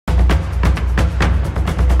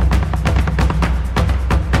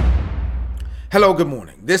Hello, good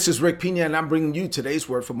morning. This is Rick Pina, and I'm bringing you today's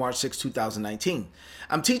word for March 6, 2019.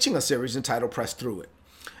 I'm teaching a series entitled Press Through It.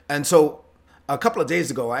 And so a couple of days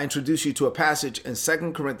ago, I introduced you to a passage in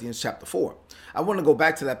 2 Corinthians chapter 4. I want to go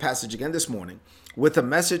back to that passage again this morning with a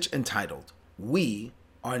message entitled, We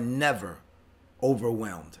Are Never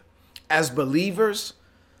Overwhelmed. As believers,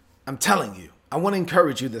 I'm telling you, I want to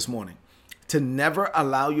encourage you this morning to never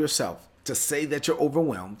allow yourself to say that you're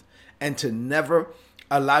overwhelmed and to never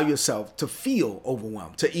allow yourself to feel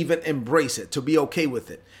overwhelmed, to even embrace it, to be okay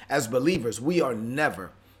with it. As believers, we are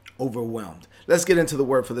never overwhelmed. Let's get into the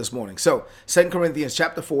word for this morning. So 2 Corinthians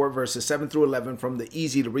chapter 4, verses 7 through 11 from the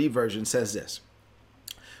easy to read version says this.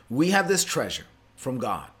 We have this treasure from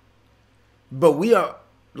God, but we are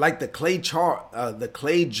like the clay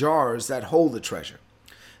jars that hold the treasure.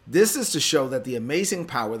 This is to show that the amazing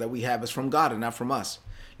power that we have is from God and not from us.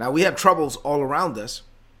 Now, we have troubles all around us,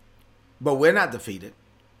 but we're not defeated.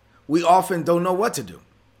 We often don't know what to do,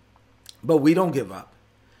 but we don't give up.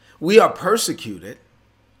 We are persecuted,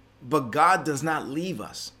 but God does not leave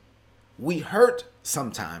us. We hurt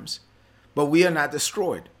sometimes, but we are not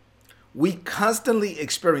destroyed. We constantly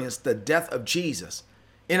experience the death of Jesus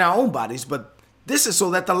in our own bodies, but this is so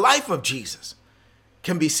that the life of Jesus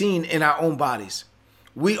can be seen in our own bodies.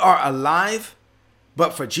 We are alive,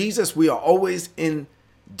 but for Jesus, we are always in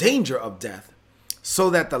danger of death, so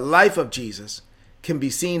that the life of Jesus can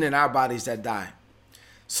be seen in our bodies that die.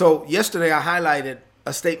 So yesterday I highlighted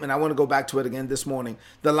a statement. I want to go back to it again this morning.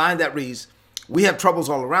 The line that reads, we have troubles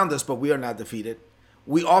all around us, but we are not defeated.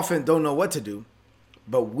 We often don't know what to do,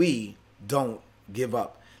 but we don't give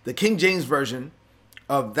up. The King James Version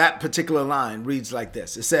of that particular line reads like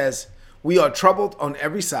this. It says, we are troubled on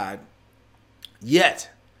every side,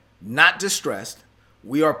 yet not distressed.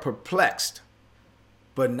 We are perplexed,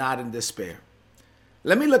 but not in despair.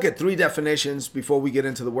 Let me look at three definitions before we get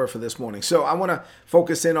into the word for this morning. So I want to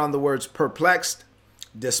focus in on the words perplexed,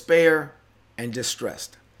 despair, and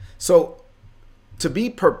distressed. So to be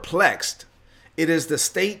perplexed, it is the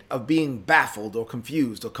state of being baffled or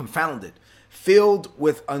confused or confounded, filled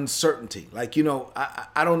with uncertainty. Like,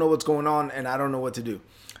 I don't know what's going on and I don't know what to do.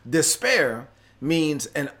 Despair means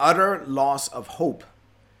an utter loss of hope,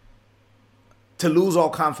 to lose all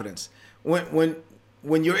confidence.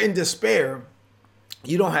 When you're in despair,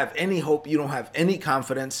 you don't have any hope. You don't have any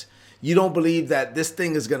confidence. You don't believe that this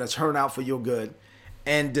thing is going to turn out for your good.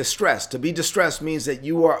 And distress. To be distressed means that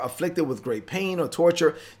you are afflicted with great pain or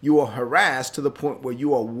torture. You are harassed to the point where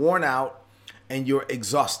you are worn out and you're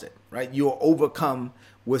exhausted, right? You are overcome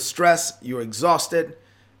with stress. You're exhausted.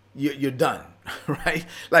 You're done, right?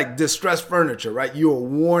 Like distressed furniture, right? You are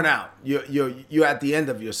worn out. You're at the end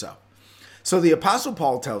of yourself. So the Apostle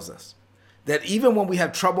Paul tells us that even when we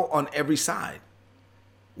have trouble on every side,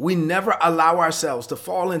 we never allow ourselves to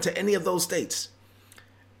fall into any of those states.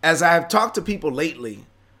 As I have talked to people lately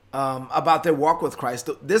about their walk with Christ,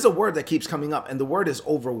 there's a word that keeps coming up, and the word is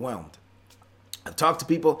overwhelmed. I've talked to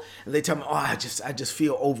people, and they tell me, I just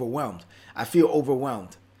feel overwhelmed. I feel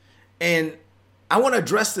overwhelmed. And I want to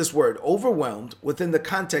address this word, overwhelmed, within the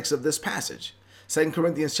context of this passage. 2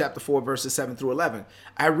 Corinthians chapter 4, verses 7 through 11.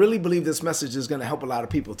 I really believe this message is going to help a lot of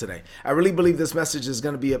people today. I really believe this message is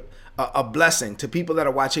going to be a blessing to people that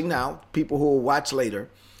are watching now, people who will watch later.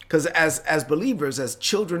 Because as believers, as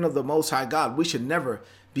children of the Most High God, we should never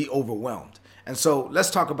be overwhelmed. And so let's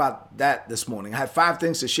talk about that this morning. I have 5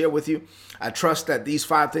 things to share with you. I trust that these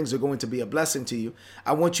 5 things are going to be a blessing to you.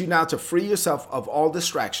 I want you now to free yourself of all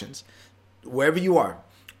distractions, wherever you are.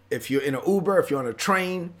 If you're in an Uber, if you're on a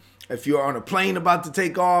train, if you're on a plane about to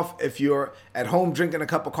take off, if you're at home drinking a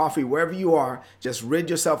cup of coffee, wherever you are, just rid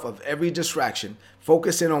yourself of every distraction.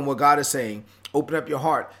 Focus in on what God is saying. Open up your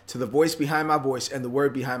heart to the voice behind my voice and the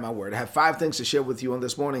word behind my word. I have 5 things to share with you on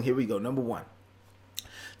this morning. Here we go. Number 1,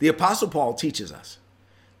 the Apostle Paul teaches us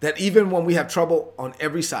that even when we have trouble on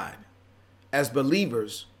every side, as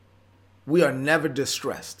believers, we are never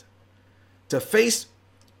distressed. To face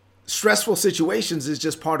stressful situations is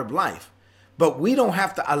just part of life. But we don't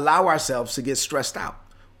have to allow ourselves to get stressed out.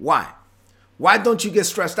 Why? Why don't you get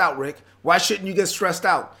stressed out, Rick? Why shouldn't you get stressed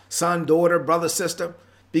out, son, daughter, brother, sister?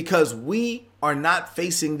 Because we are not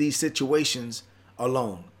facing these situations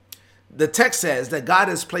alone. The text says that God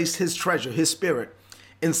has placed his treasure, his spirit,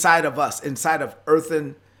 inside of us, inside of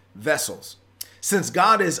earthen vessels. Since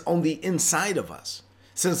God is on the inside of us,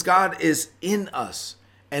 since God is in us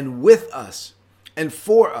and with us and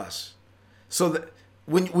for us, so that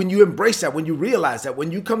when you embrace that, when you realize that,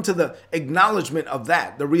 when you come to the acknowledgement of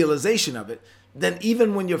that, the realization of it, then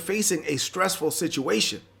even when you're facing a stressful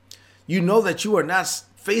situation, you know that you are not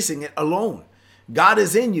facing it alone. God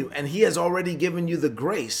is in you, and he has already given you the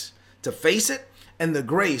grace to face it and the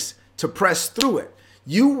grace to press through it.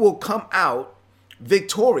 You will come out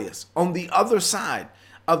victorious on the other side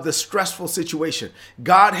of the stressful situation.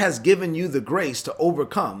 God has given you the grace to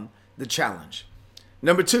overcome the challenge.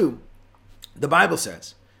 Number 2, the Bible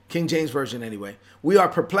says, King James Version anyway, we are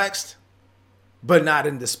perplexed, but not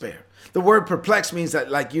in despair. The word perplexed means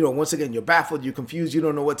that, like, once again, you're baffled, you're confused, you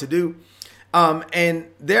don't know what to do. And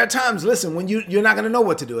there are times, listen, when you're not going to know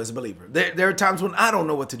what to do as a believer. There are times when I don't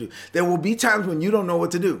know what to do. There will be times when you don't know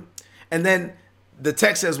what to do. And then the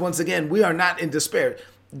text says, once again, we are not in despair.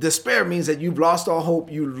 Despair means that you've lost all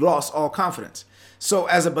hope, you lost all confidence. So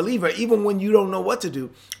as a believer, even when you don't know what to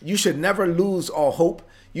do, you should never lose all hope.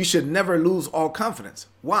 You should never lose all confidence.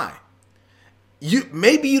 Why?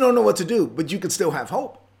 Maybe you don't know what to do, but you can still have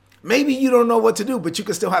hope. Maybe you don't know what to do, but you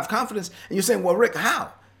can still have confidence. And you're saying, well, Rick,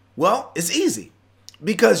 how? Well, it's easy,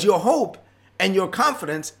 because your hope and your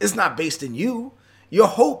confidence is not based in you. Your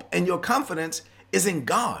hope and your confidence is in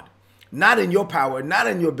God, not in your power, not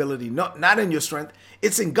in your ability, not in your strength.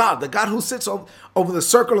 It's in God, the God who sits over the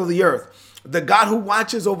circle of the earth, the God who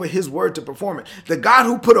watches over his word to perform it, the God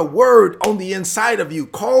who put a word on the inside of you,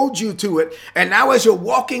 called you to it. And now as you're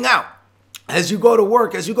walking out, as you go to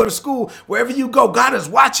work, as you go to school, wherever you go, God is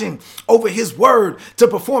watching over his word to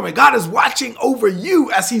perform it. God is watching over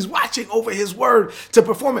you as he's watching over his word to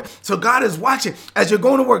perform it. So God is watching. As you're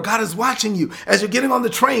going to work, God is watching you. As you're getting on the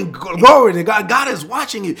train, glory to God, God is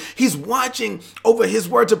watching you. He's watching over his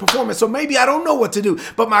word to perform it. So maybe I don't know what to do,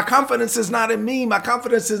 but my confidence is not in me. My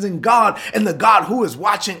confidence is in God, and the God who is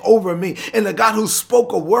watching over me, and the God who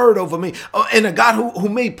spoke a word over me, and the God who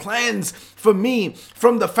made plans for me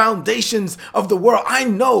from the foundations of the world. I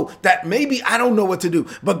know that maybe I don't know what to do,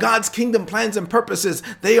 but God's kingdom plans and purposes,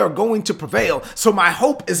 they are going to prevail. So my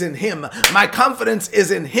hope is in him. My confidence is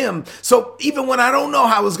in him. So even when I don't know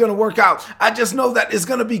how it's going to work out, I just know that it's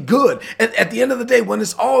going to be good. And at the end of the day, when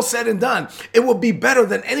it's all said and done, it will be better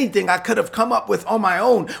than anything I could have come up with on my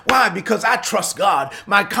own. Why? Because I trust God.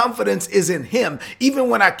 My confidence is in him. Even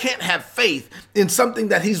when I can't have faith in something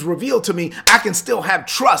that he's revealed to me, I can still have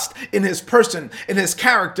trust in his person, in his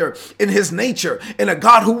character, in his nature, in a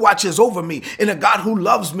God who watches over me, in a God who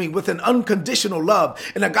loves me with an unconditional love,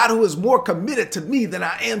 in a God who is more committed to me than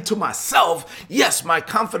I am to myself. Yes, my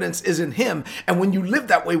confidence is in him. And when you live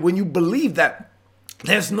that way, when you believe that,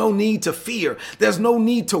 there's no need to fear. There's no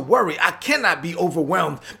need to worry. I cannot be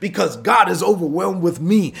overwhelmed because God is overwhelmed with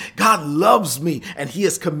me. God loves me and he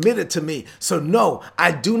is committed to me. So no,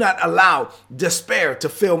 I do not allow despair to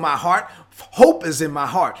fill my heart. Hope is in my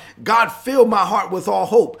heart. God filled my heart with all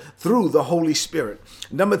hope through the Holy Spirit.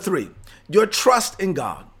 Number 3, your trust in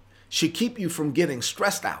God should keep you from getting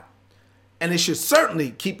stressed out. And it should certainly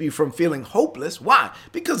keep you from feeling hopeless. Why?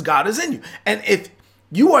 Because God is in you. And if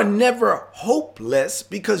you are never hopeless,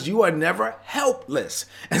 because you are never helpless.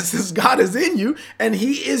 And since God is in you and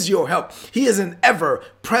he is your help, he is an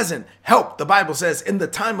ever-present help, the Bible says, in the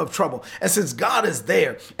time of trouble. And since God is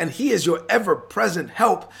there and he is your ever-present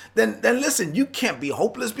help, then listen, you can't be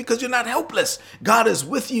hopeless because you're not helpless. God is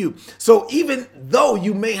with you. So even though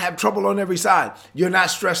you may have trouble on every side, you're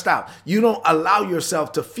not stressed out. You don't allow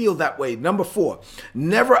yourself to feel that way. Number 4,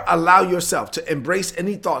 never allow yourself to embrace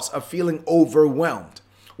any thoughts of feeling overwhelmed.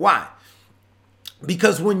 Why?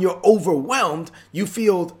 Because when you're overwhelmed, you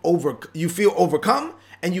feel overcome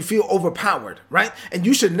and you feel overpowered, right? And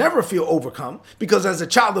you should never feel overcome, because as a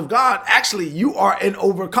child of God, actually, you are an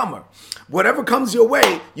overcomer. Whatever comes your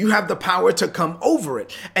way, you have the power to come over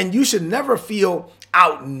it. And you should never feel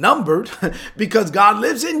outnumbered because God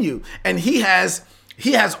lives in you and he has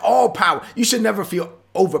all power. You should never feel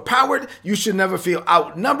overpowered. You should never feel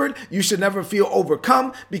outnumbered. You should never feel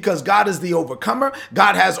overcome, because God is the overcomer.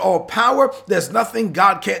 God has all power. There's nothing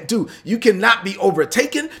God can't do. You cannot be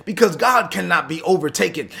overtaken because God cannot be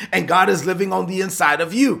overtaken. And God is living on the inside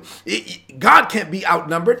of you. God can't be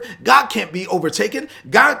outnumbered. God can't be overtaken.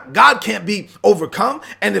 God can't be overcome.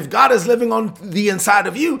 And if God is living on the inside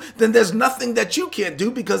of you, then there's nothing that you can't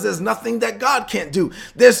do, because there's nothing that God can't do.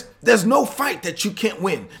 There's no fight that you can't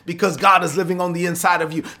win because God is living on the inside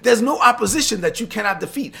of you. There's no opposition that you cannot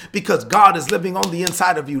defeat because God is living on the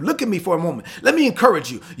inside of you. Look at me for a moment. Let me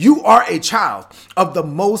encourage you. You are a child of the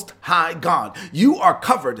Most High God. You are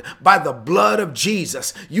covered by the blood of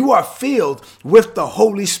Jesus. You are filled with the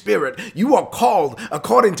Holy Spirit. You are called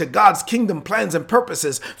according to God's kingdom plans and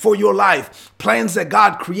purposes for your life. Plans that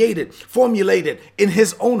God created, formulated in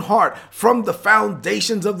his own heart from the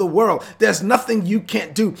foundations of the world. There's nothing you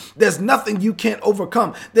can't do. There's nothing you can't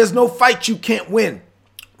overcome. There's no fight you can't win.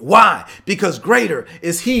 Why? Because greater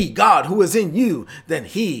is he, God, who is in you than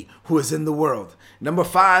he who is in the world. Number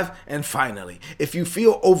 5, and finally, if you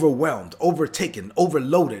feel overwhelmed, overtaken,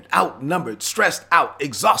 overloaded, outnumbered, stressed out,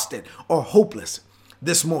 exhausted, or hopeless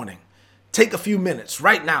this morning, take a few minutes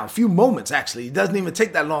right now, a few moments actually, it doesn't even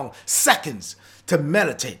take that long, seconds to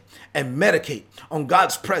meditate and medicate on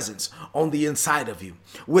God's presence on the inside of you.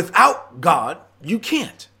 Without God, you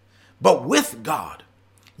can't. But with God,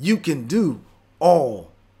 you can do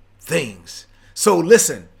all things. So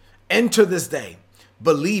listen, enter this day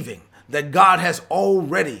believing that God has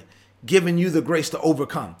already given you the grace to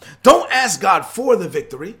overcome. Don't ask God for the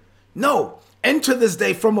victory. No, enter this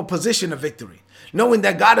day from a position of victory, knowing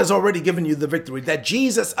that God has already given you the victory, that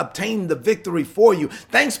Jesus obtained the victory for you.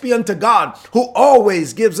 Thanks be unto God who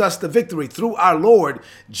always gives us the victory through our Lord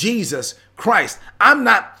Jesus Christ.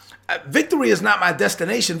 Victory is not my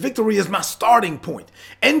destination. Victory is my starting point.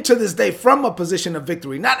 Enter this day from a position of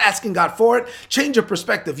victory, not asking God for it. Change your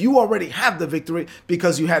perspective. You already have the victory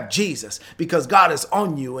because you have Jesus, because God is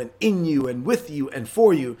on you and in you and with you and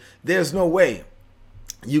for you. There's no way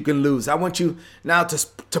you can lose. I want you now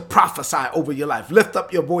to prophesy over your life. Lift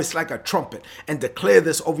up your voice like a trumpet and declare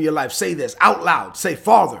this over your life. Say this out loud. Say,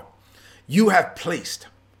 Father, you have placed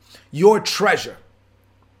your treasure,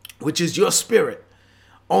 which is your spirit,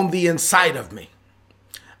 on the inside of me.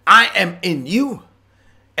 I am in you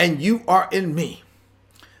and you are in me.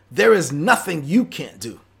 There is nothing you can't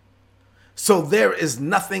do. So there is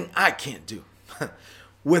nothing I can't do.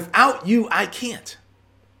 Without you, I can't.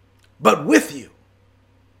 But with you,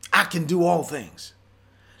 I can do all things.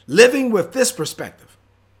 Living with this perspective,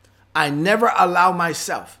 I never allow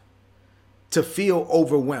myself to feel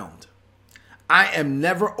overwhelmed. I am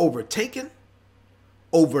never overtaken,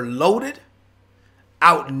 overloaded,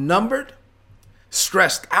 outnumbered,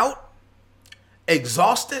 stressed out,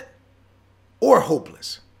 exhausted, or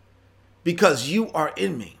hopeless, because you are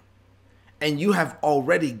in me and you have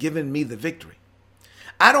already given me the victory.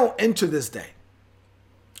 I don't enter this day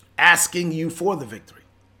asking you for the victory.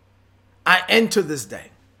 I enter this day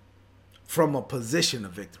from a position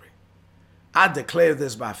of victory. I declare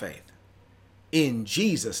this by faith. In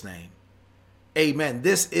Jesus' name, amen.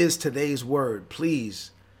 This is today's word. Please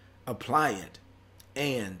apply it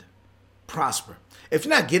and prosper. If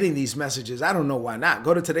you're not getting these messages, I don't know why not.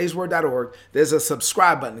 Go to todaysword.org. There's a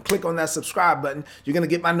subscribe button. Click on that subscribe button. You're going to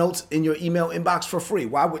get my notes in your email inbox for free.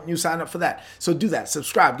 Why wouldn't you sign up for that? So do that.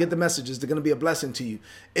 Subscribe. Get the messages. They're going to be a blessing to you.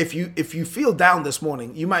 If you feel down this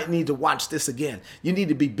morning, you might need to watch this again. You need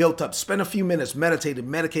to be built up. Spend a few minutes meditating,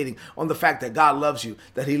 medicating on the fact that God loves you,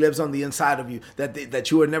 that he lives on the inside of you,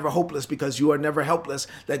 that you are never hopeless because you are never helpless,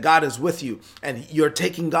 that God is with you, and you're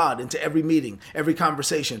taking God into every meeting, every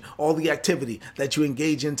conversation, all the activity that you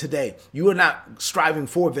engage in today. You are not striving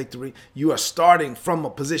for victory. You are starting from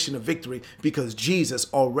a position of victory because Jesus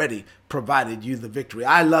already provided you the victory.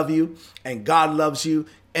 I love you and God loves you.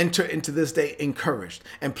 Enter into this day encouraged.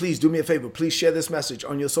 And please do me a favor. Please share this message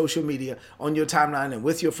on your social media, on your timeline, and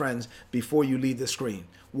with your friends before you leave the screen.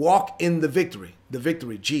 Walk in the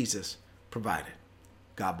victory Jesus provided.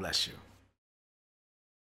 God bless you.